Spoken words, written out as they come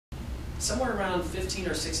somewhere around 15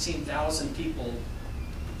 or 16,000 people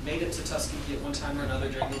made it to Tuskegee at one time or another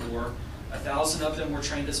during the war. 1,000 of them were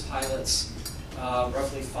trained as pilots.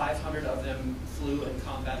 Roughly 500 of them flew in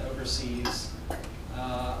combat overseas.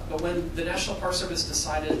 But when the National Park Service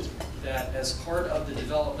decided that as part of the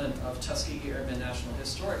development of Tuskegee Airmen National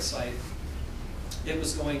Historic Site, it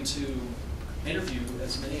was going to interview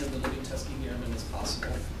as many of the living Tuskegee Airmen as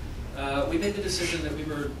possible, we made the decision that we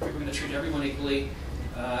were going to treat everyone equally.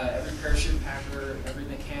 Every parachute packer, every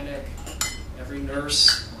mechanic, every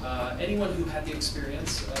nurse, anyone who had the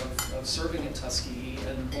experience of serving at Tuskegee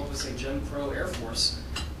and what was a Jim Crow Air Force,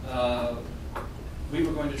 we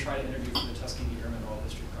were going to try to interview for the Tuskegee Airmen Oral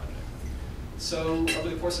History Project. So over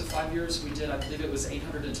the course of 5 years, we did, I believe it was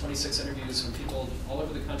 826 interviews from people all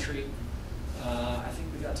over the country. I think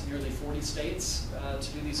we got to nearly 40 states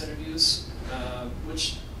to do these interviews,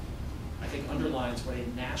 which I think underlines what a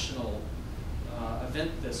national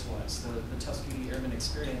event this was. The Tuskegee Airmen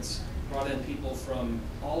experience brought in people from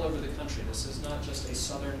all over the country. This is not just a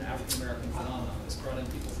Southern African-American phenomenon. It's brought in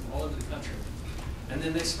people from all over the country. And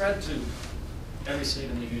then they spread to every state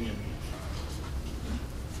in the Union.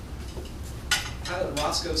 Pilot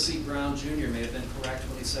Roscoe C. Brown, Jr. may have been correct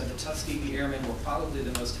when he said the Tuskegee Airmen were probably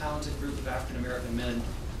the most talented group of African-American men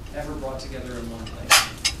ever brought together in one place.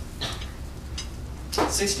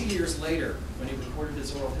 60 years later, when he recorded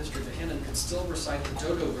his oral history, Buchanan could still recite the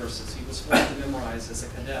dodo verses he was forced to memorize as a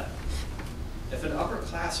cadet. If an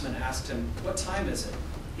upperclassman asked him, "What time is it?"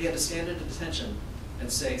 he had to stand at attention and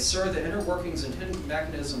say, "Sir, the inner workings and hidden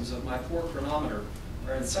mechanisms of my poor chronometer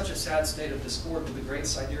are in such a sad state of discord with the great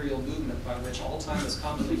sidereal movement by which all time is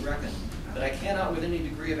commonly reckoned, that I cannot with any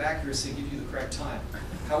degree of accuracy give you the correct time.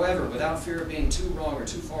 However, without fear of being too wrong or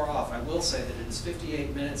too far off, I will say that it is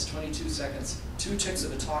 58 minutes, 22 seconds, 2 ticks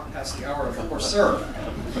of a talk past the hour of 4, sir."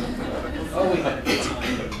 Oh, we had a good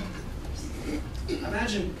time.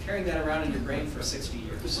 Imagine carrying that around in your brain for 60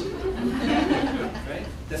 years. Right?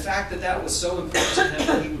 The fact that that was so important to him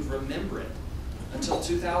that he would remember it until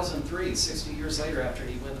 2003, 60 years later after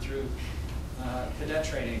he went through cadet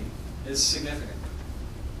training, is significant.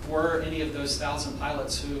 Were any of those 1,000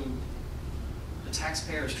 pilots who the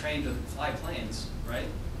taxpayers trained to fly planes, right?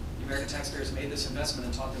 The American taxpayers made this investment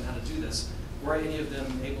and taught them how to do this. Were any of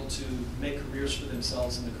them able to make careers for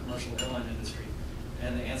themselves in the commercial airline industry?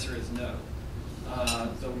 And the answer is no.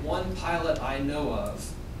 The one pilot I know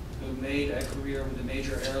of who made a career with a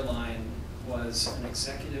major airline was an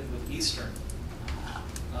executive with Eastern.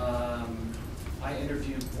 I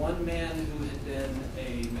interviewed one man who had been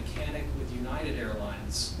a mechanic with United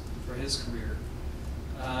Airlines for his career.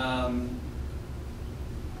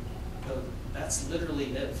 That's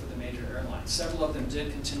literally it for the major airlines. Several of them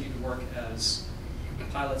did continue to work as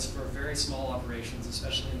pilots for very small operations,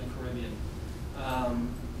 especially in the Caribbean.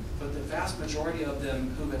 But the vast majority of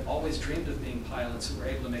them who had always dreamed of being pilots, who were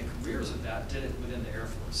able to make careers of that, did it within the Air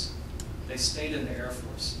Force. They stayed in the Air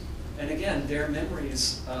Force. And again, their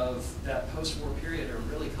memories of that post-war period are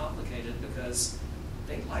really complicated because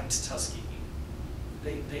they liked Tuskegee.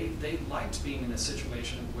 They liked being in a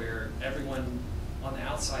situation where everyone on the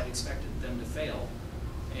outside expected them to fail,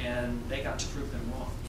 and they got to prove them wrong.